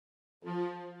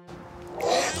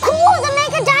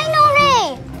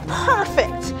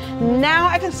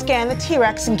can scan the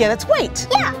T-Rex and get its weight.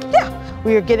 Yeah. Yeah.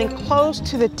 We are getting close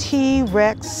to the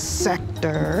T-Rex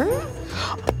sector.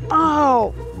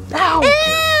 Oh. Ow. Ew!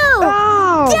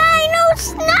 Oh. Dino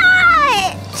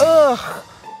snot! Ugh.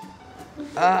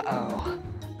 Uh-oh.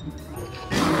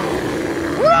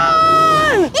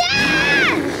 Run!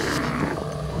 Yeah!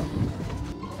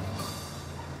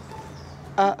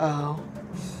 Uh-oh.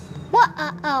 What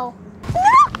uh-oh?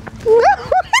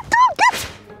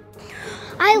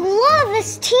 I love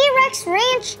this T-Rex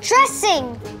ranch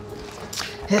dressing.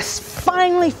 It's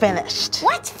finally finished.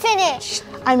 What's finished?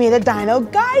 I made a dino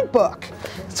guidebook.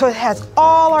 So it has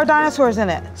all our dinosaurs in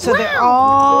it. So they're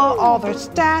Wow. all their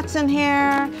stats in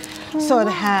here. So it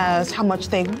has how much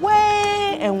they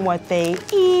weigh and what they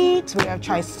eat. We have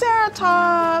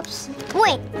Triceratops,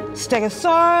 Wait,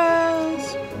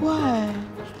 Stegosaurus. What?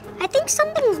 I think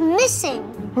something's missing.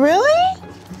 Really?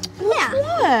 Yeah.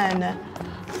 One.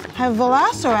 I have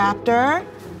Velociraptor.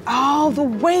 Oh, the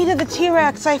weight of the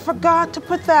T-Rex. I forgot to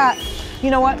put that. You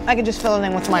know what? I can just fill it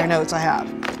in with my notes I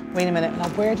have. Wait a minute. Now,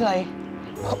 where did I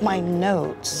put my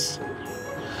notes?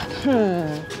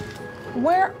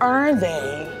 Where are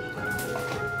they?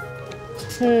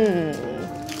 I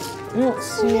don't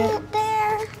see it.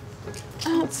 There. I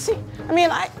don't see. I mean,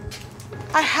 I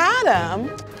had them.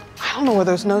 I don't know where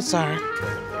those notes are.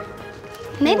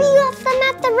 Maybe you left them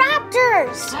at the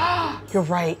raptors. You're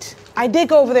right. I did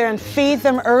go over there and feed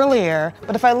them earlier,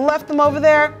 but if I left them over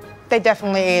there, they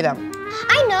definitely ate them.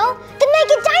 I know, the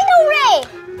Mega Dino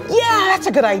Ray. Yeah, that's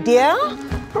a good idea.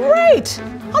 All right.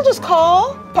 I'll just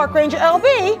call Park Ranger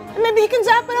LB and maybe he can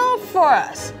zap it over for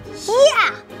us.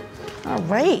 Yeah. All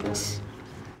right.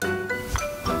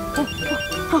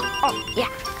 Oh, yeah.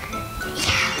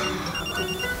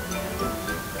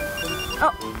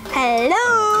 Oh,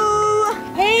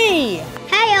 hello. Hey,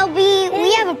 Hi, LB.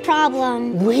 We have a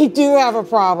problem. we do have a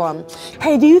problem.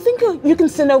 Hey, do you think you can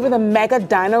send over the Mega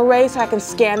Dino Ray so I can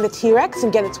scan the T-Rex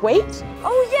and get its weight?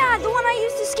 Oh yeah, the one I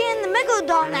used to scan the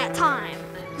Megalodon that time.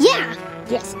 Yeah.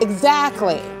 Yes,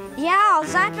 exactly. Yeah, I'll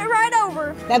zap it right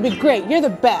over. That'd be great. You're the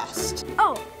best.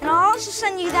 Oh, and I'll also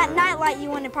send you that nightlight you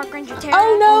won at Park Ranger Terra.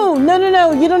 Oh,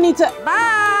 no. You don't need to.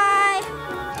 Bye.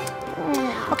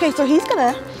 Okay, so he's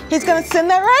gonna send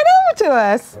that right over to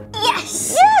us.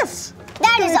 Yes. Yes.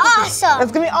 That is awesome.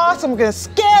 It's gonna be awesome. We're gonna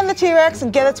scan the T-Rex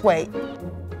and get its weight.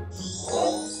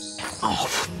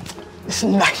 Oh, this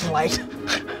nightlight.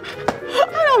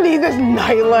 I don't need this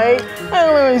nightlight. I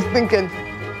don't know what he's thinking.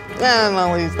 I don't know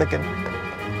what he's thinking.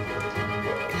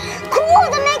 Cool,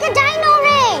 the Mega Dino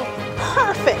Ray.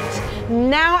 Perfect.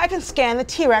 Now I can scan the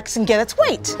T-Rex and get its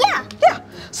weight. Yeah. Yeah.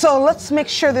 So let's make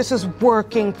sure this is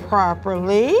working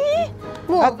properly.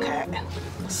 Okay.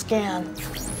 Scan.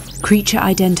 Creature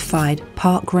identified,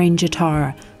 Park Ranger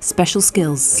Tara. Special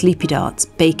skills, sleepy darts,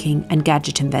 baking, and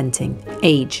gadget inventing.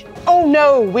 Age. Oh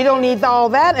no, we don't need all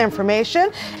that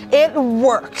information. It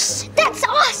works. That's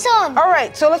awesome. All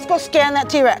right, so let's go scan that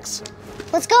T-Rex.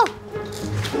 Let's go.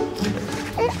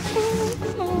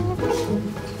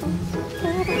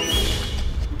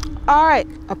 All right,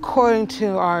 according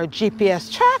to our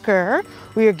GPS tracker,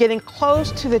 we are getting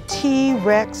close to the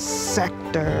T-Rex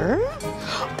sector.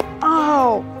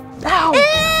 Oh, ow. Ew!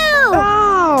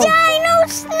 Oh. Dino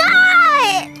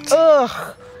snot!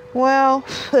 Ugh, well,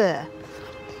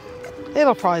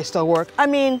 it'll probably still work. I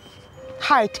mean,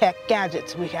 high-tech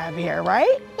gadgets we have here,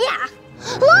 right? Yeah.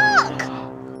 Look!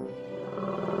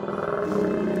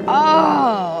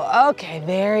 Oh, okay,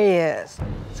 there he is.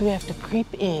 So we have to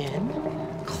creep in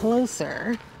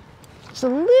closer, just a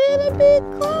little bit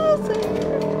closer.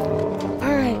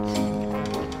 All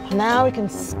right, now we can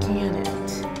scan it.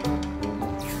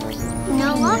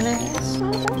 No luck. It's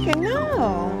not working,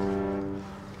 no.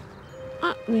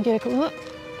 Let me get a look.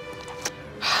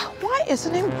 Why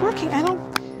isn't it working? I don't.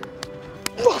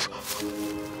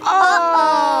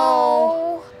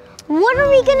 Oh. What are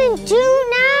we gonna do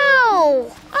now?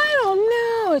 I don't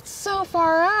know. It's so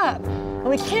far up. And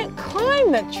we can't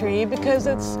climb that tree because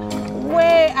it's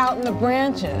way out in the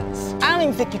branches. I don't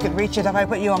even think you could reach it if I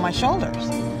put you on my shoulders.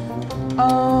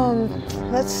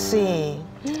 Let's see.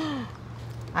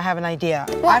 I have an idea.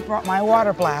 I brought my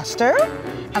water blaster,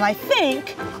 and I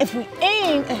think if we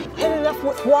aim and hit it enough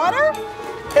with water,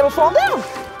 it'll fall down,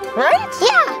 right?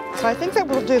 Yeah. So I think that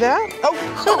we'll do that. Oh,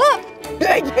 did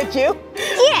I get you?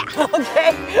 Yeah.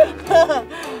 Okay. All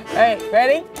right,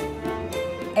 ready?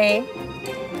 Aim.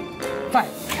 Fire.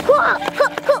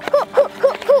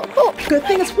 Good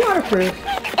thing it's waterproof.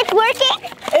 It's working?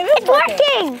 It is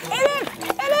working. It is.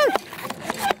 It is.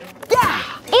 Yeah.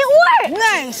 It worked.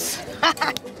 Nice.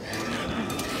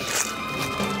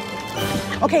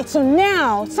 Okay, so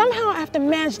now somehow I have to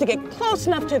manage to get close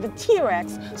enough to the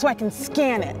T-Rex so I can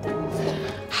scan it.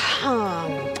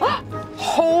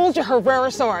 Hold your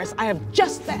Herrerasaurus. I have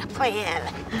just that plan.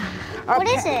 Okay. What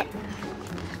is it?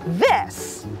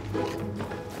 This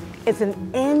is an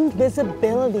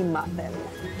invisibility muffin.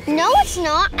 No, it's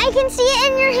not. I can see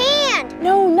it in your hand.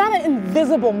 No, not an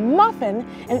invisible muffin,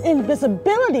 an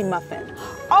invisibility muffin.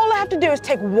 All I have to do is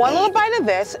take one little bite of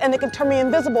this and it can turn me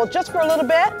invisible just for a little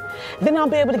bit. Then I'll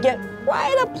be able to get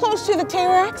right up close to the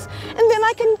T-Rex and then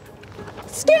I can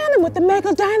scan him with the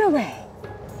Mega Dino Ray.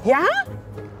 Yeah?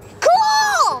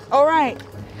 Cool! All right.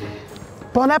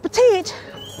 Bon appetit.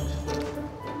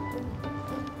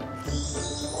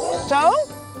 So,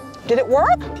 did it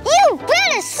work? You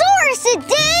Benosaurus, it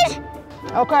did!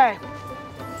 Okay.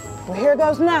 Well, here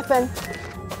goes nothing.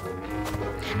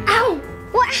 Ow!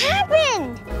 What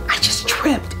happened? I just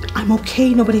tripped. I'm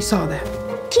okay, nobody saw that.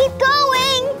 Keep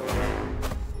going!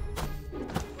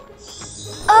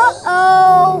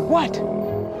 Uh-oh! What?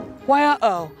 Why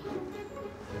uh-oh?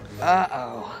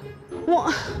 Uh-oh.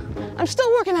 Well, I'm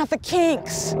still working out the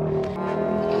kinks.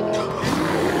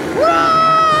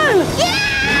 Run! Yeah!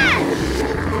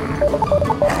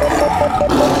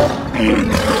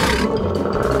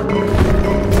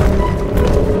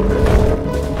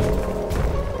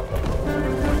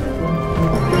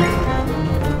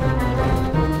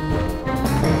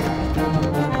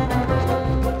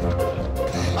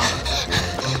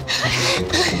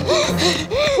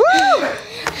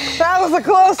 That was a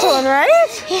close one,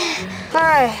 right? Yeah. All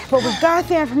right, but we got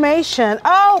the information.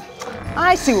 Oh,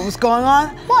 I see what was going on.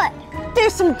 What?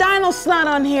 There's some dino snot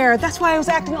on here. That's why I was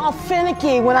acting all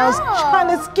finicky when I was Oh.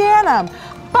 trying to scan them.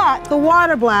 But the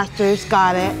water blasters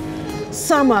got it,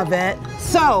 some of it.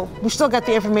 So we still got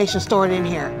the information stored in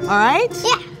here, all right?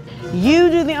 Yeah. You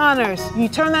do the honors. You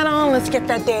turn that on, let's get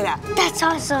that data. That's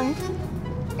awesome.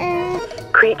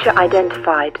 Creature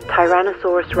identified,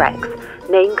 Tyrannosaurus rex.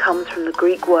 Name comes from the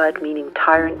Greek word meaning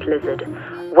tyrant lizard.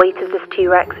 Weight of this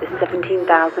T-Rex is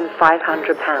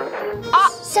 17,500 pounds.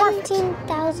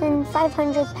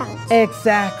 17,500 pounds.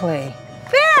 Exactly.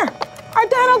 There, our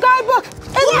dino guidebook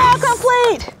is now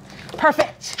complete.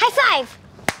 Perfect. High five.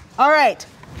 All right,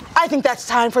 I think that's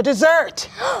time for dessert.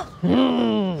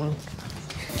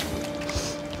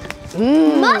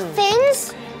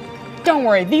 Muffins? Don't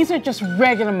worry, these are just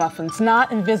regular muffins,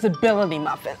 not invisibility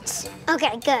muffins.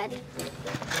 Okay, good.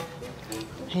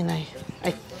 And I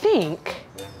think,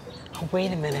 oh,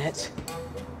 wait a minute.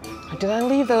 Or did I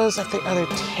leave those at the other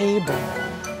table?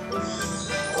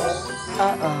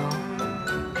 Uh-oh.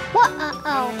 What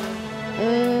uh-oh?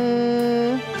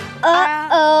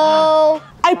 Uh-oh.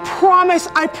 I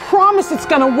promise it's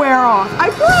gonna wear off. I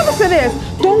promise it is.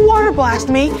 Don't water blast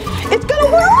me. It's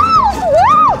gonna wear off.